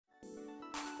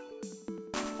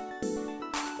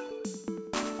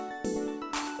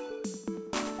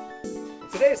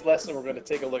today's lesson, we're going to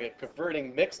take a look at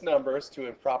converting mixed numbers to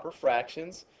improper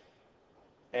fractions.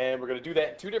 And we're going to do that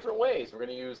in two different ways. We're going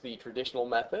to use the traditional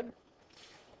method,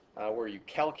 where you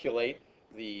calculate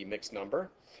the mixed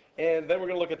number. And then we're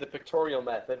going to look at the pictorial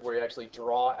method, where you actually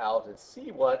draw out and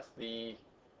see what the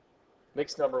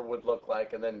mixed number would look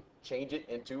like, and then change it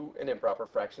into an improper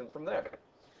fraction from there.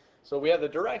 So we have the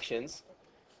directions.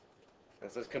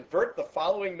 It says convert the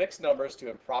following mixed numbers to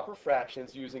improper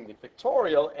fractions using the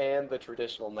pictorial and the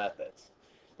traditional methods.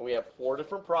 And we have 4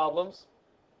 different problems.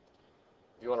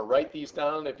 If you want to write these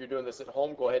down, if you're doing this at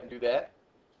home, go ahead and do that.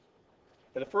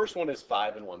 And the first one is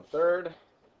 5 1/3.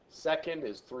 Second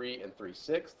is 3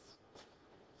 3/6.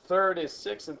 Third is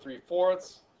 6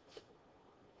 3/4.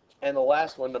 And the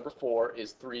last one, number 4,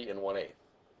 is 3 1/8.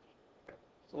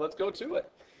 So let's go to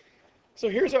it. So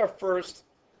here's our first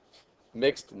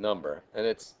mixed number, and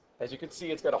it's, as you can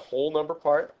see, it's got a whole number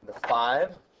part. The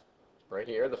 5 right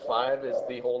here, the 5 is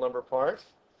the whole number part,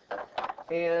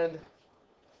 and it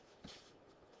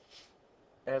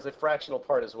has a fractional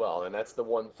part as well, and that's the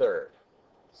 1/3.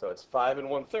 So it's 5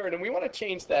 1/3, and we want to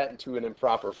change that into an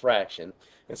improper fraction.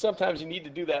 And sometimes you need to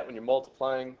do that when you're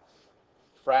multiplying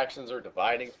fractions or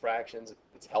dividing fractions.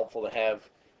 It's helpful to have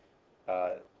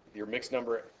your mixed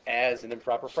number as an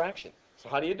improper fraction. So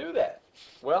how do you do that?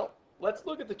 Well, let's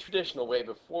look at the traditional way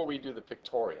before we do the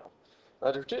pictorial.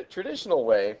 Now, the traditional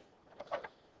way,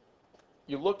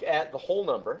 you look at the whole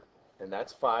number, and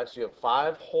that's 5. So you have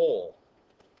 5 whole.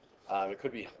 It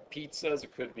could be pizzas,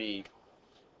 it could be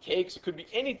cakes, it could be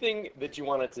anything that you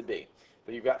want it to be.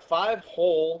 But you've got 5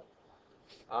 whole.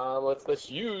 Let's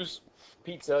use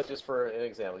pizza just for an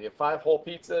example. You have 5 whole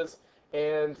pizzas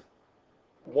and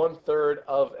 1/3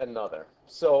 of another.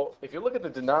 So if you look at the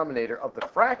denominator of the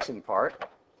fraction part,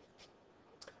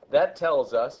 that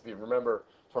tells us, if you remember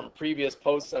from previous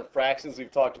posts on fractions,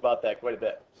 we've talked about that quite a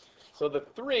bit. So the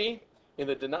 3 in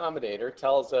the denominator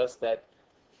tells us that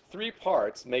 3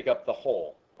 parts make up the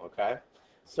whole, okay?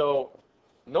 So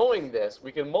knowing this,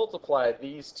 we can multiply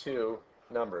these two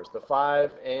numbers, the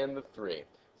 5 and the 3.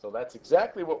 So that's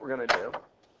exactly what we're going to do.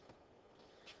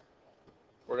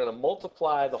 We're going to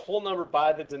multiply the whole number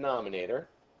by the denominator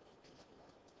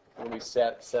when we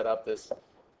set up this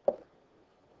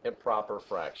improper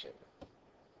fraction.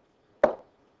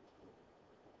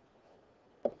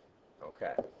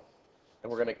 Okay.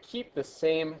 And we're going to keep the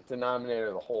same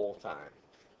denominator the whole time.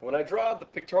 When I draw the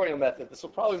pictorial method, this will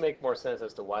probably make more sense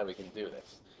as to why we can do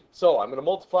this. So I'm going to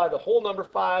multiply the whole number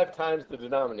 5 times the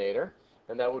denominator,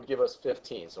 and that would give us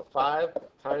 15. So 5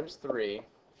 times 3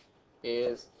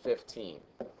 is 15.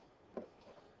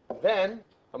 Then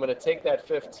I'm going to take that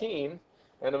 15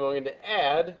 and I'm going to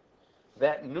add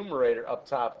that numerator up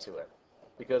top to it,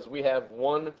 because we have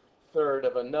 1/3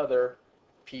 of another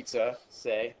pizza,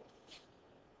 say,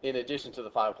 in addition to the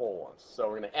 5 whole ones. So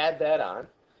we're going to add that on.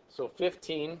 So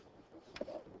 15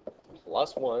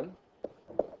 plus 1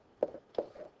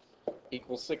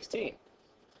 equals 16.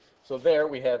 So there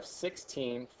we have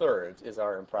 16/3 is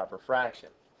our improper fraction.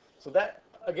 So that,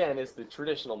 again, is the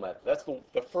traditional method. That's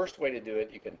the first way to do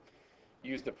it. You can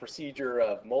use the procedure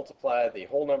of multiply the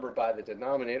whole number by the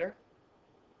denominator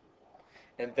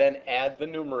and then add the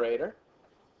numerator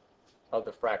of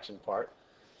the fraction part,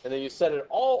 and then you set it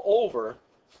all over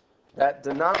that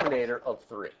denominator of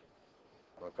 3.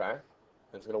 Okay?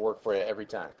 It's going to work for you every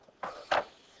time.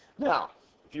 Now,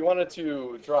 if you wanted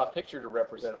to draw a picture to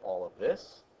represent all of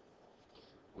this,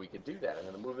 we could do that. I'm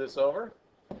going to move this over,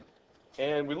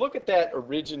 and we look at that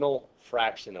original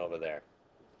fraction over there.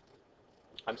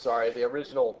 I'm sorry, the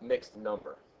original mixed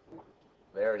number.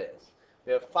 There it is.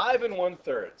 We have 5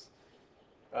 1/3.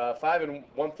 5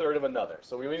 1/3 of another.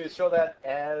 So we need to show that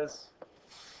as,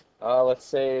 let's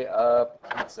say, a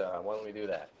pizza. Why don't we do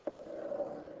that?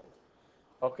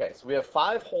 Okay, so we have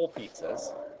 5 whole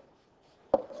pizzas.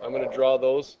 So I'm going to draw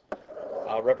those,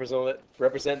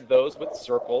 represent those with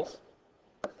circles.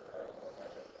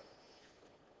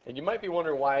 And you might be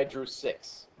wondering why I drew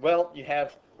 6. Well, you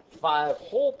have 5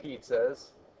 whole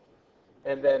pizzas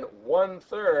and then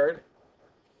 1/3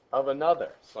 of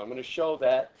another. So I'm going to show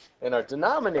that. And our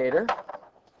denominator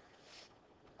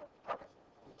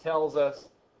tells us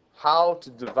how to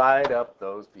divide up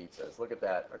those pizzas. Look at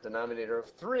that. Our denominator of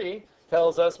 3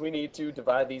 tells us we need to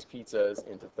divide these pizzas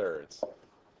into thirds.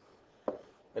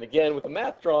 And again, with the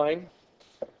math drawing,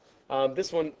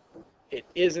 this one, it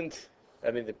isn't,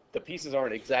 I mean, the pieces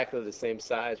aren't exactly the same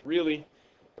size. Really,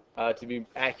 to be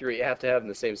accurate, you have to have them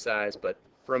the same size, but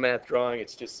for a math drawing,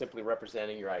 it's just simply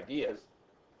representing your ideas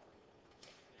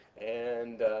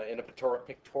and in a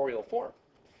pictorial form.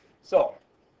 So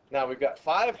now we've got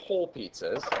 5 whole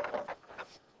pizzas.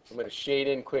 I'm going to shade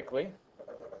in quickly.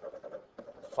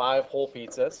 5 whole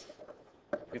pizzas.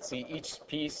 You can see each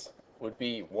piece would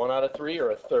be 1 out of 3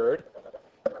 or a third.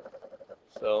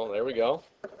 So there we go.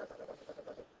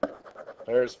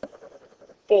 There's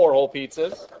 4 whole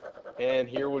pizzas, and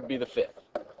here would be the 5th.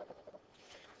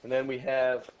 And then we've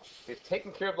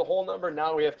taken care of the whole number.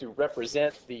 Now we have to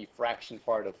represent the fraction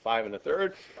part of 5 and a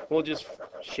third. We'll just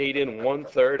shade in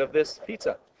 1/3 of this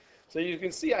pizza. So you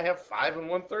can see I have 5 and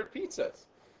 1/3 pizzas.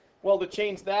 Well, to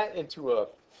change that into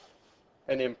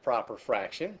an improper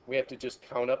fraction, we have to just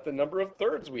count up the number of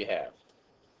thirds we have.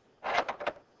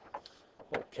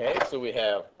 Okay, so we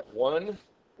have 1,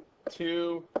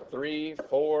 2, 3,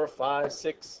 4, 5,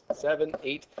 6, 7,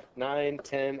 8, 9,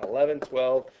 10, 11,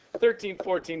 12, 13,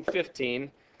 14,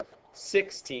 15,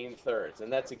 16 thirds.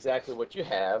 And that's exactly what you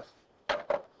have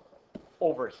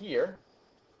over here.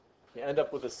 You end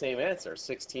up with the same answer,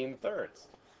 16 thirds.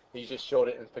 You just showed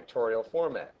it in pictorial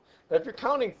format. Now, if you're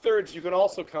counting thirds, you can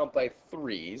also count by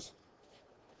threes.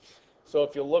 So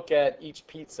if you look at each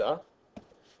pizza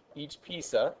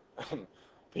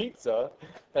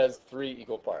has 3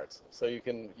 equal parts. So you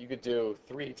could do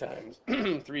 3 times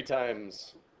 3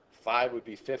 times 5 would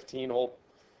be 15 whole,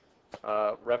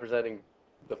 representing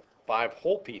the 5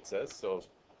 whole pizzas. So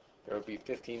there would be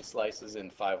 15 slices in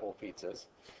 5 whole pizzas,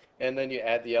 and then you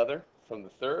add the other from the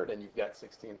third, and you've got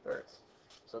 16 thirds.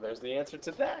 So there's the answer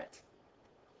to that.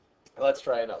 Let's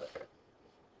try another.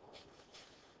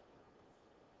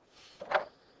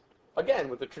 Again,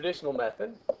 with the traditional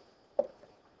method,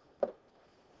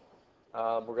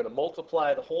 we're going to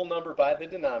multiply the whole number by the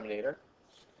denominator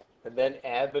and then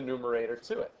add the numerator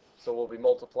to it. So we'll be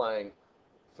multiplying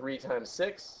 3 times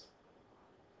 6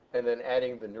 and then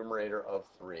adding the numerator of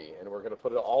 3. And we're going to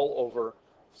put it all over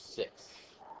 6.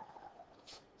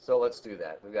 So let's do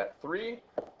that. We've got 3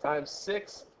 times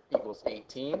 6 equals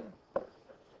 18.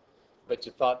 Bet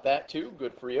you thought that too.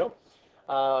 Good for you.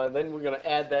 And then we're going to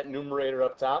add that numerator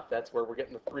up top. That's where we're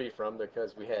getting the 3 from,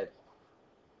 because we had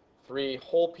 3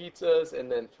 whole pizzas and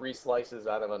then 3 slices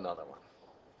out of another one,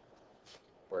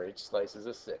 where each slice is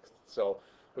a 1/6. So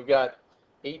we've got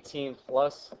 18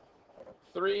 plus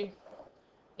 3.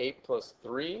 8 plus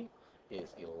 3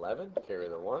 is 11. Carry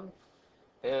the 1.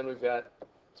 And we've got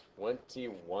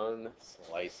 21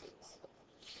 slices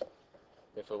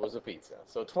if it was a pizza.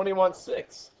 So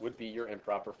 21/6 would be your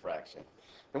improper fraction.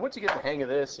 And once you get the hang of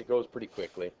this, it goes pretty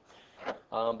quickly.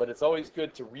 But it's always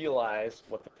good to realize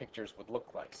what the pictures would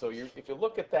look like. So if you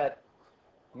look at that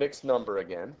mixed number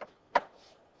again,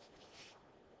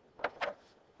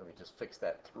 let me just fix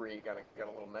that 3. Got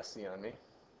a little messy on me.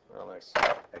 Well,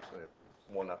 actually,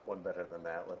 one better than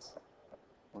that. Let's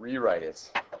rewrite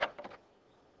it.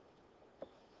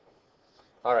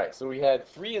 All right, so we had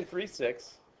 3 and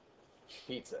 3/6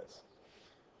 pizzas.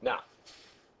 Now,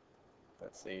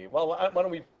 let's see. Well, why don't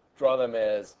we draw them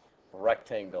as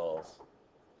rectangles?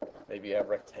 Maybe you have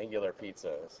rectangular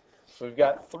pizzas. So we've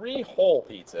got 3 whole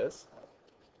pizzas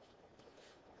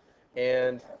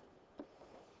and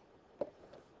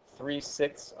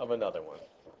 3/6 of another one.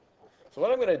 So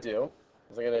what I'm going to do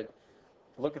is I'm going to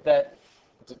look at that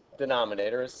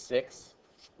denominator as 6,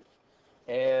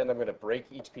 and I'm going to break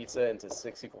each pizza into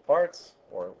 6 equal parts,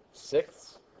 or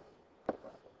 6ths.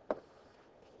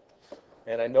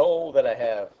 And I know that I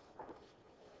have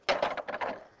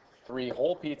 3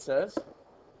 whole pizzas,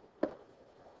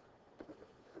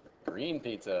 green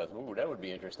pizzas. Ooh, that would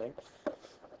be interesting.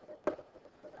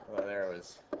 Well, there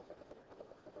was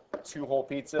 2 whole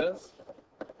pizzas,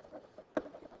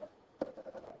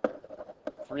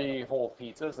 3 whole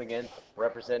pizzas, again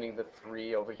representing the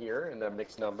 3 over here in the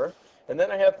mixed number. And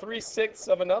then I have 3/6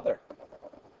 of another.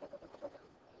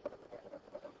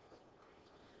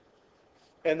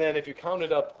 And then if you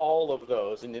counted up all of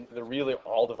those, and they're really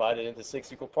all divided into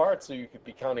 6 equal parts, so you could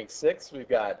be counting 6. We've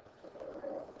got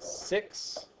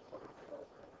 6,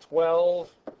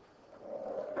 12,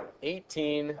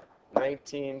 18,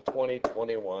 19, 20,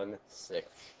 21,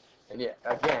 6. And yet,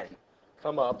 again,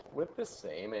 come up with the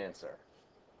same answer.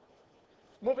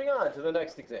 Moving on to the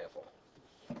next example.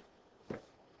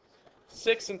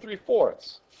 6 and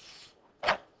 3/4.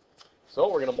 So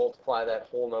we're going to multiply that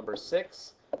whole number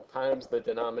 6 times the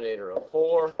denominator of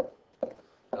 4.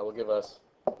 That will give us,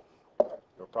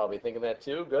 you're probably thinking that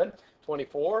too, good,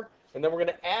 24. And then we're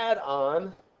going to add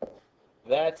on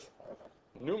that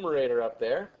numerator up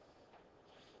there.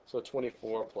 So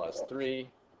 24 plus 3,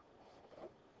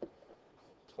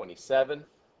 27.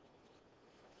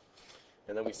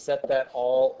 And then we set that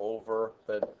all over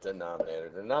the denominator.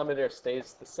 The denominator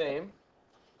stays the same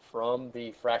from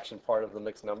the fraction part of the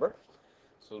mixed number.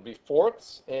 So it'll be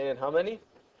 4ths, and how many?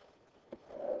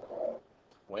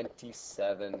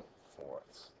 27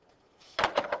 4ths.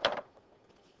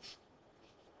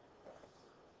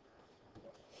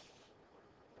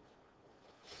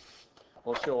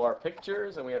 We'll show our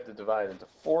pictures, and we have to divide into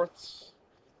fourths.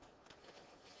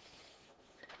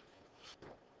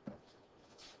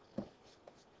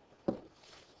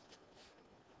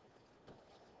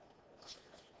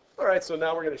 All right, so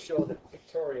now we're going to show the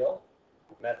pictorial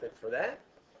method for that.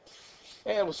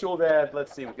 And we'll show that,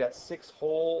 let's see, we've got 6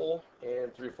 whole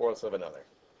and 3/4 of another.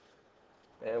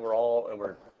 And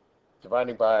we're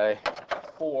dividing by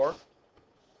 4.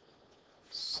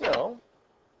 So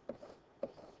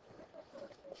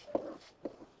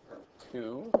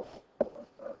 2,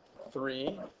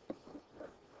 3,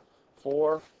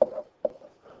 4,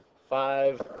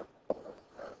 5,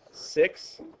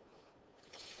 6,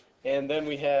 and then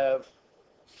we have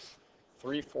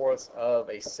 3/4 of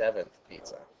a 7th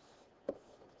pizza,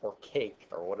 or cake,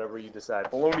 or whatever you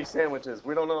decide. Bologna sandwiches,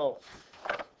 we don't know.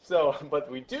 So, but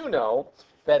we do know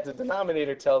that the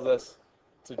denominator tells us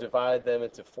to divide them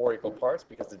into 4 equal parts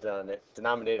because the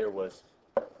denominator was,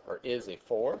 or is, a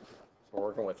 4. So we're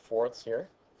working with fourths here.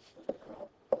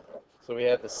 So we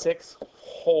have the 6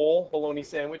 whole bologna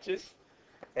sandwiches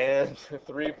and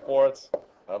 3/4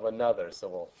 of another. So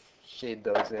we'll shade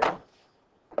those in.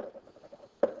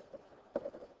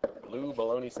 Blue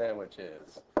bologna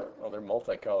sandwiches. Oh, they're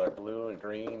multicolored, blue and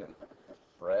green and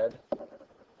red.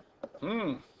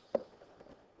 Maybe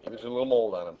there's a little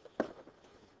mold on them.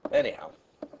 Anyhow,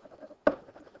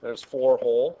 there's 4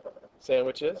 whole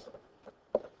sandwiches.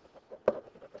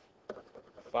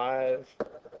 5,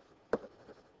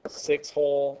 6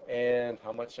 whole, and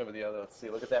how much of the other? Let's see,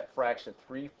 look at that fraction,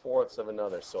 3/4 of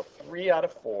another. So 3 out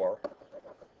of 4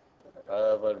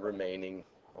 of a remaining,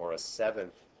 or a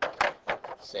 7th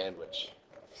sandwich.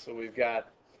 So we've got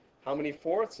how many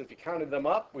fourths? If you counted them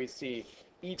up, we see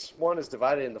each one is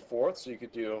divided into fourths. So you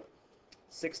could do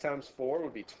 6 times 4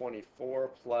 would be 24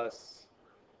 plus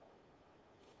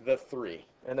the 3.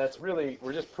 And that's really,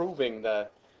 we're just proving the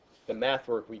math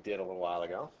work we did a little while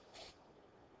ago.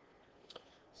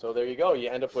 So there you go. You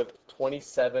end up with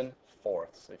 27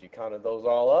 fourths if you counted those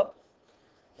all up.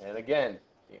 And again,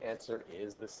 the answer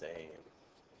is the same.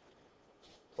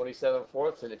 27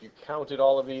 fourths, and if you counted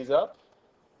all of these up,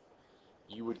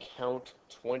 you would count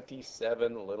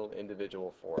 27 little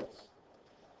individual fourths.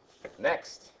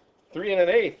 Next, 3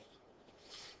 1/8.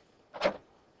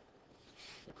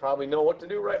 You probably know what to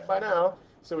do right by now.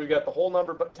 So we've got the whole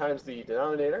number times the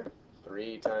denominator.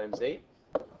 3 times 8.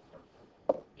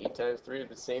 8 times 3 is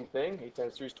the same thing. 8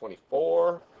 times 3 is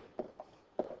 24.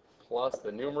 Plus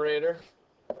the numerator,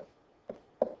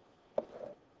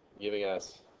 giving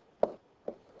us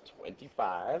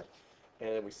 25.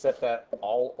 And we set that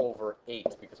all over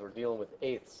 8 because we're dealing with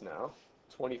eighths now.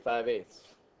 25 eighths.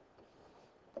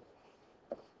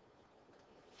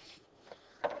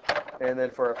 And then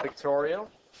for our pictorial,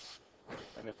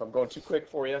 and if I'm going too quick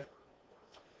for you,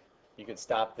 you can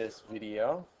stop this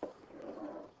video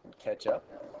and catch up.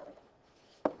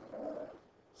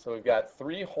 So we've got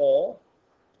 3 whole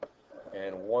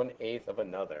and 1/8 of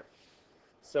another.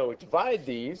 So we divide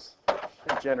these,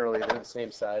 and generally they're the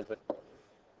same size, but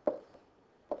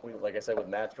like I said with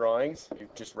math drawings, you're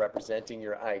just representing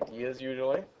your ideas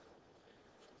usually.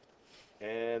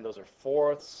 And those are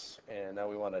fourths, and now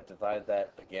we want to divide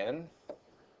that again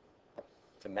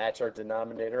to match our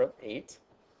denominator of 8.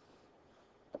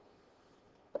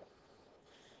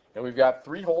 And we've got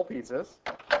 3 whole pizzas.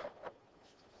 I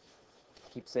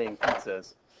keep saying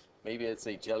pizzas. Maybe it's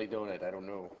a jelly donut, I don't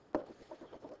know.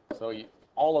 So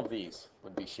all of these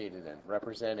would be shaded in,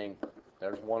 representing,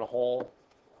 there's 1 whole,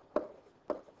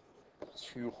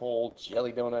 2 whole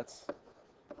jelly donuts.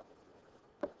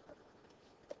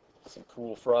 Some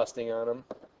cool frosting on them.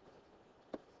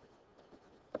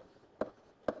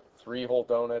 3 whole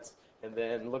donuts, and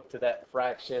then look to that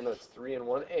fraction. It's 3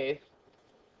 1/8.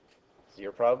 So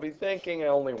you're probably thinking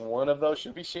only one of those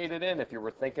should be shaded in. If you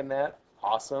were thinking that,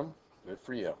 awesome, good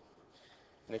for you.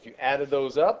 And if you added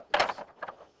those up,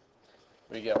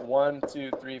 we get 1,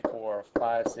 2, 3, 4,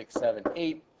 5, 6, 7,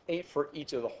 8. 8 for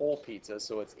each of the whole pizzas,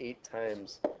 so it's 8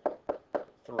 times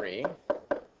 3.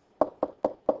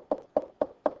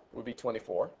 Would be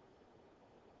 24,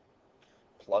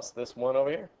 plus this one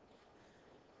over here,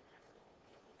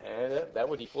 and that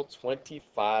would equal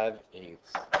 25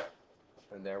 eighths.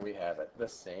 And there we have it, the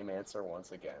same answer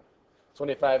once again.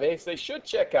 25 eighths, they should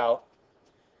check out.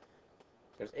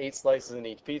 There's 8 slices in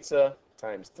each pizza,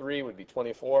 times 3 would be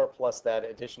 24, plus that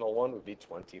additional 1 would be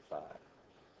 25.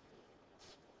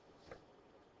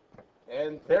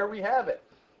 And there we have it.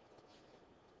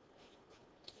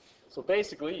 So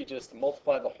basically, you just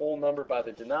multiply the whole number by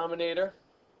the denominator,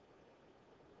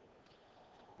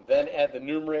 Then add the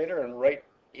numerator and write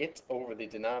it over the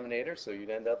denominator, so you'd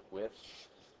end up with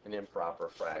an improper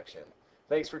fraction.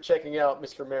 Thanks for checking out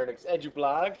Mr. Mernick's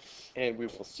EduBlog, and we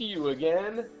will see you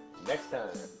again next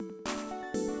time.